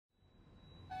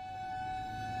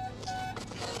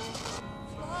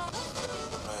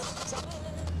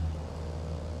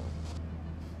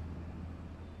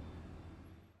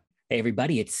Hey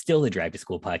everybody, it's still the Drive to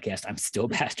School podcast. I'm still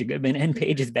Pastor Goodman, and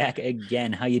Paige is back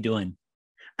again. How you doing?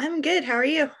 I'm good. How are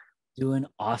you? Doing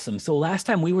awesome. So last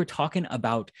time we were talking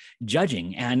about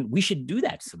judging, and we should do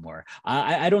that some more.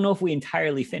 I don't know if we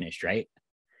entirely finished, right?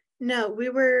 No, we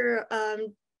were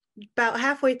about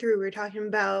halfway through. We were talking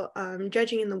about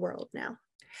judging in the world now.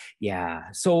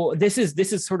 Yeah. So this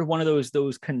is sort of one of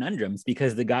those conundrums,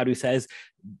 because the God who says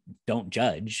don't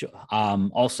judge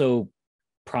also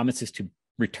promises to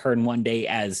return one day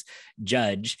as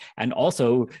judge, and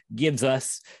also gives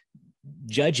us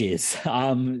judges.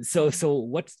 So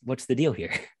what's the deal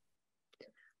here?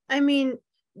 I mean,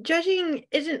 judging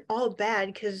isn't all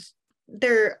bad because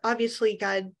there obviously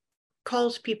God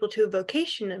calls people to a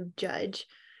vocation of judge.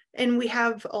 And we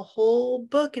have a whole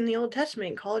book in the Old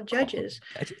Testament called Judges.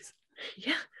 Judges.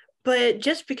 Yeah. But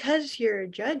just because you're a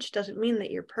judge doesn't mean that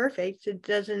you're perfect.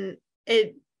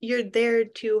 You're there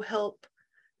to help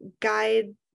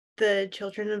guide the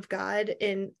children of God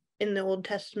in the Old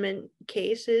Testament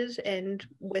cases and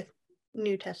with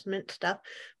New Testament stuff.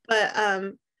 But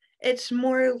it's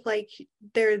more like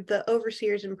they're the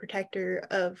overseers and protector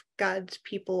of God's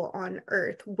people on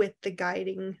earth with the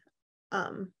guiding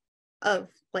of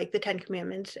like the Ten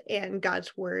Commandments and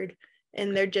God's word,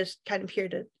 and they're just kind of here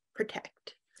to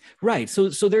protect. Right. So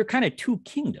there are kind of two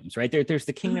kingdoms, right? There's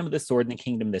the kingdom of the sword and the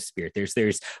kingdom of the spirit.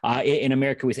 There's in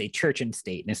America, we say church and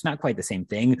state, and it's not quite the same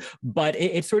thing, but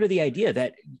it's sort of the idea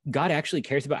that God actually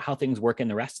cares about how things work in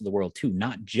the rest of the world too,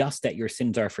 not just that your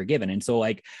sins are forgiven. And so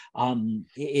like I want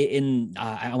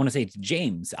to say it's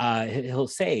James, he'll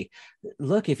say,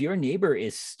 look, if your neighbor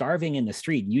is starving in the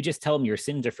street, you just tell them your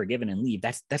sins are forgiven and leave.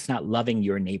 That's not loving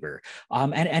your neighbor.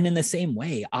 And in the same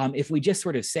way, if we just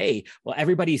sort of say, well,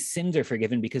 everybody's sins are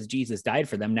forgiven because Jesus died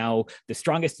for them, now the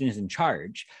strongest is in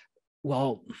charge.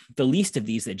 Well, the least of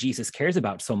these that Jesus cares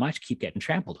about so much keep getting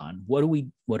trampled on. What do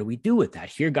we do with that?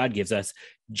 Here, God gives us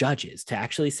judges to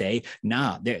actually say,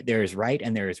 nah, there is right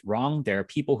and there is wrong. There are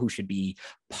people who should be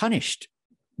punished,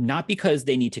 not because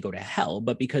they need to go to hell,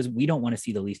 but because we don't want to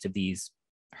see the least of these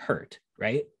hurt,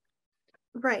 right?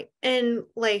 Right. And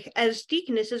like as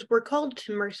deaconesses, we're called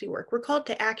to mercy work. We're called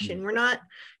to action. We're not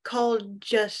called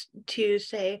just to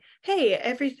say, hey,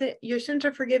 everything, your sins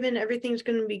are forgiven, everything's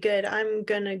going to be good. I'm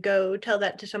going to go tell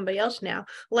that to somebody else now.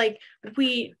 Like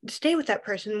we stay with that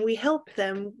person, we help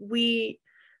them, we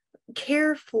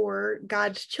care for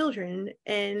God's children.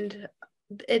 And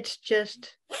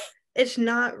it's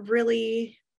not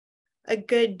really a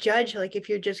good judge. Like if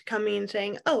you're just coming and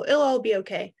saying, oh, it'll all be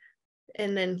okay,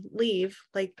 and then leave,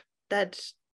 like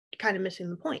that's kind of missing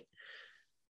the point.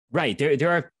 Right. There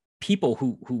are people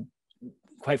who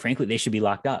quite frankly, they should be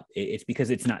locked up. It's because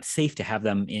it's not safe to have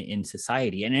them in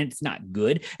society, and it's not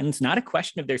good. And it's not a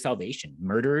question of their salvation.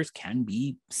 Murderers can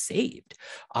be saved.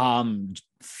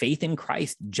 Faith in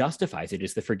Christ justifies it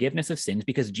as the forgiveness of sins,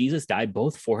 because Jesus died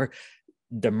both for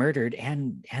the murdered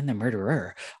and the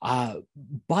murderer.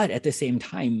 But at the same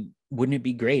time, wouldn't it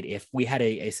be great if we had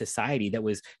a society that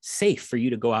was safe for you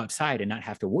to go outside and not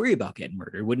have to worry about getting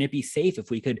murdered? Wouldn't it be safe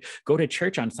if we could go to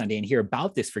church on Sunday and hear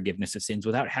about this forgiveness of sins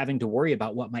without having to worry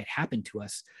about what might happen to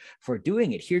us for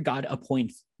doing it? Here, God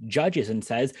appoints judges and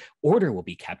says order will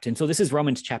be kept. And so this is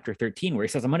Romans chapter 13, where he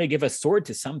says, I'm going to give a sword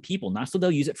to some people, not so they'll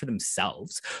use it for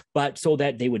themselves, but so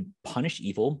that they would punish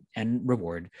evil and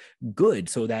reward good,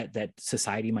 so that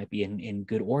society might be in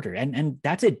good order. And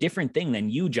that's a different thing than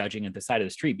you judging at the side of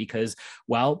the street, because,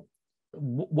 well,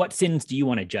 what sins do you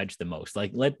want to judge the most?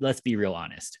 Like, let's be real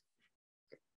honest.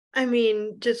 I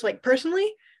mean, just like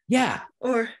personally? Yeah.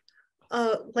 Or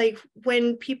like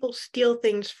when people steal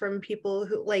things from people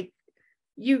who, like,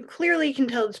 you clearly can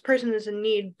tell this person is in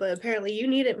need, but apparently you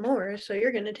need it more, so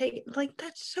you're going to take it. Like,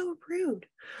 that's so rude.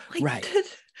 Like, right.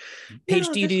 Paige,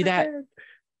 do you do that?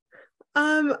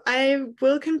 I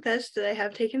will confess that I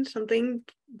have taken something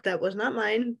that was not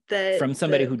mine, that from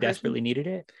somebody who desperately needed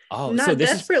it. Oh, not so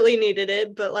desperately needed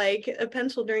it, but like a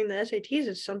pencil during the SATs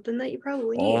is something that you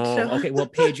probably need. So okay, well,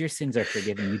 Paige, your sins are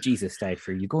forgiven you. Jesus died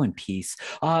for you. Go in peace.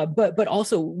 But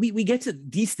also we get to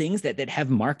these things that have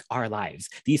marked our lives.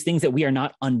 These things that we are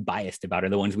not unbiased about are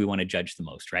the ones we want to judge the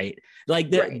most, right?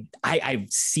 Like right.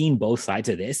 I've seen both sides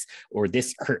of this, or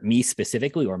this hurt me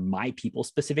specifically, or my people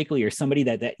specifically, or somebody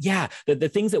that the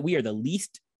things that we are the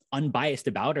least unbiased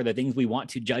about are the things we want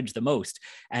to judge the most.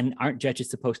 And aren't judges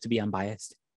supposed to be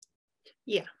unbiased?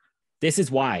 Yeah. This is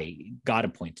why God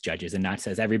appoints judges and not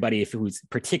says everybody who's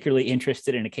particularly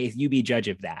interested in a case, you be judge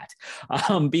of that.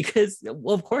 Because,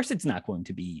 well, of course, it's not going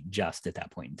to be just at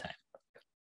that point in time.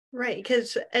 Right.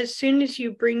 Because as soon as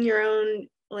you bring your own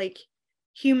like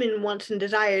human wants and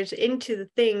desires into the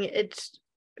thing, it's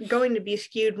going to be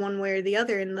skewed one way or the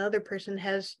other, and the other person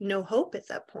has no hope at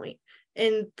that point.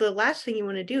 And the last thing you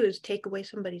want to do is take away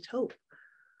somebody's hope.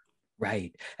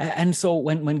 Right. And so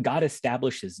when God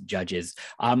establishes judges,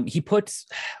 he puts,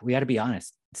 we got to be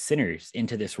honest, sinners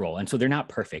into this role. And so they're not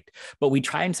perfect, but we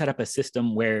try and set up a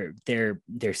system where their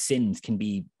sins can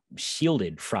be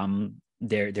shielded from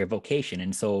their vocation.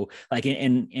 And so like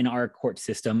in our court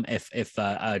system, if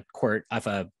a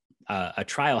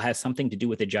trial has something to do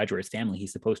with a judge or his family,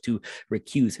 he's supposed to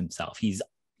recuse himself.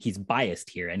 He's biased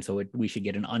here. And so we should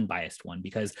get an unbiased one,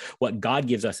 because what God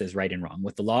gives us is right and wrong.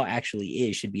 What the law actually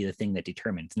is should be the thing that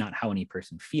determines, not how any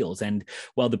person feels. And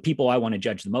well, the people I want to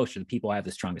judge the most are the people I have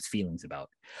the strongest feelings about.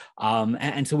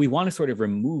 And so we want to sort of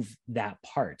remove that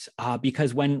part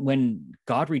because when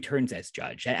God returns as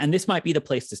judge, and this might be the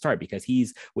place to start because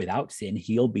he's without sin,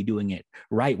 he'll be doing it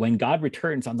right. When God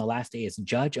returns on the last day as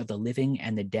judge of the living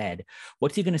and the dead,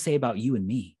 what's he going to say about you and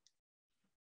me?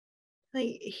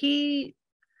 Like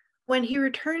when he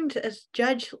returns as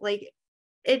judge, like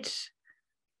it's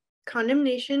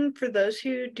condemnation for those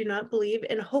who do not believe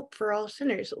and hope for all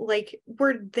sinners. Like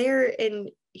we're there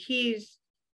and he's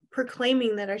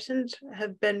proclaiming that our sins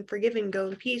have been forgiven, go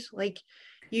in peace, like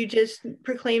you just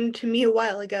proclaimed to me a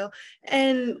while ago.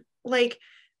 And like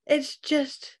it's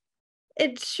just,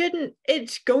 it shouldn't,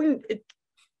 it's going, it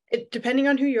depending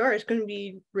on who you are, it's going to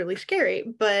be really scary,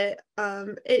 but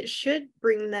it should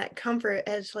bring that comfort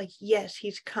as like, yes,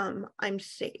 he's come, I'm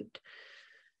saved.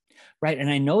 Right. And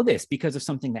I know this because of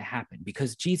something that happened,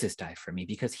 because Jesus died for me,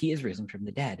 because he is risen from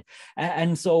the dead.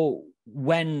 And so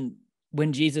when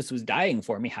Jesus was dying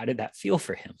for me, how did that feel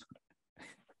for him?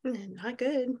 Not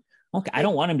good. Okay, I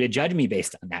don't want him to judge me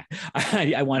based on that.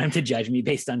 I want him to judge me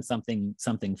based on something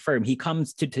firm. He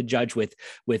comes to judge with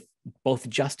both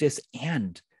justice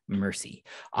and mercy.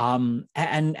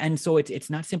 And so it's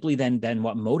not simply then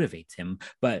what motivates him,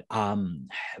 but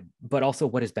also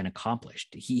what has been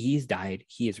accomplished. He's died,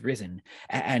 he is risen,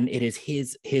 and it is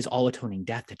his all atoning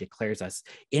death that declares us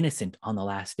innocent on the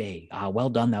last day. Well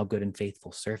done, thou good and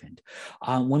faithful servant.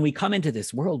 When we come into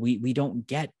this world, we don't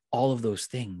get all of those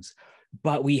things,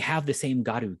 but we have the same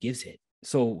God who gives it.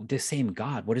 So this same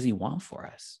God, what does he want for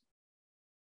us?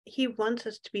 He wants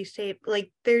us to be saved.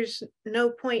 Like there's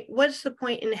no point. What's the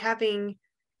point in having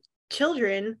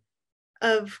children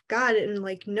of God and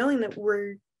like knowing that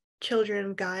we're children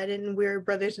of God and we're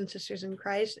brothers and sisters in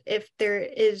Christ if there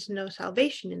is no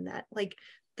salvation in that? Like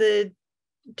the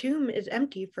tomb is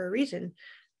empty for a reason.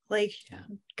 Like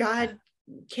God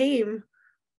came,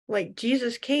 like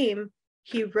Jesus came,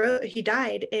 he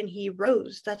died and he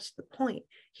rose. That's the point.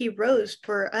 He rose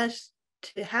for us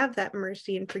to have that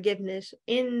mercy and forgiveness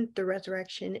in the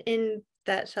resurrection, in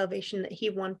that salvation that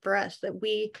he won for us that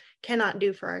we cannot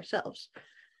do for ourselves.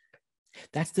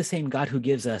 That's the same God who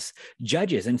gives us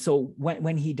judges. And so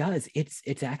when he does,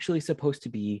 it's actually supposed to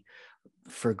be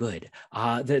for good.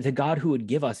 The God who would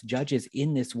give us judges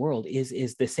in this world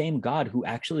is the same God who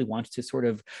actually wants to sort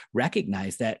of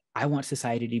recognize that I want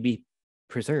society to be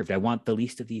preserved. I want the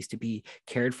least of these to be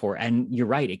cared for. And you're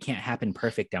right, it can't happen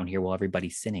perfect down here while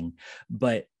everybody's sinning.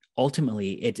 But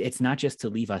ultimately, it's not just to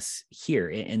leave us here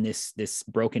in this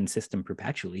broken system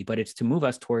perpetually, but it's to move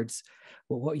us towards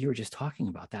what you were just talking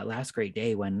about, that last great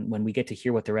day when we get to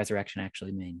hear what the resurrection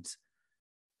actually means.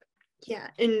 Yeah,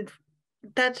 and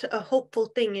that's a hopeful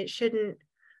thing. It shouldn't,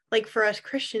 like for us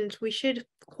Christians, we should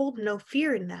hold no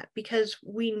fear in that because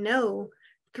we know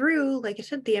through, like I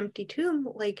said, the empty tomb,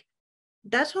 like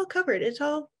that's all covered. It's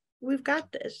all, we've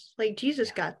got this. Like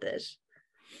Jesus got this.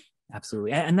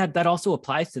 Absolutely. And that also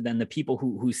applies to then the people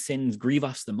whose sins grieve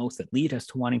us the most, that lead us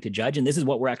to wanting to judge. And this is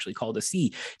what we're actually called to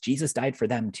see. Jesus died for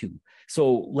them too.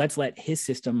 So let's let his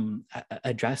system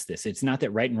address this. It's not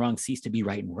that right and wrong cease to be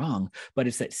right and wrong, but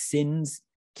it's that sins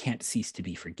can't cease to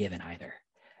be forgiven either.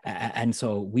 And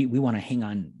so we want to hang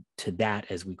on to that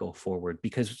as we go forward,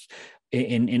 because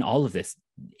in all of this,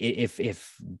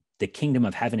 if the kingdom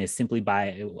of heaven is simply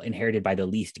inherited by the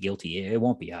least guilty, it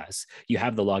won't be us. You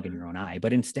have the log in your own eye,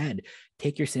 but instead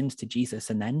take your sins to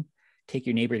Jesus and then take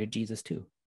your neighbor to Jesus too.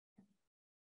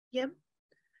 Yep.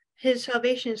 His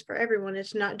salvation is for everyone.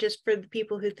 It's not just for the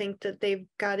people who think that they've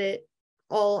got it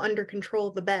all under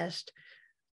control the best.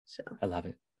 So I love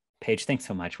it. Paige, thanks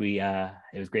so much. It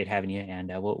was great having you,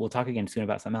 and we'll talk again soon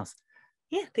about something else.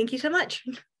 Yeah, thank you so much.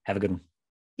 Have a good one.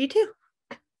 You too.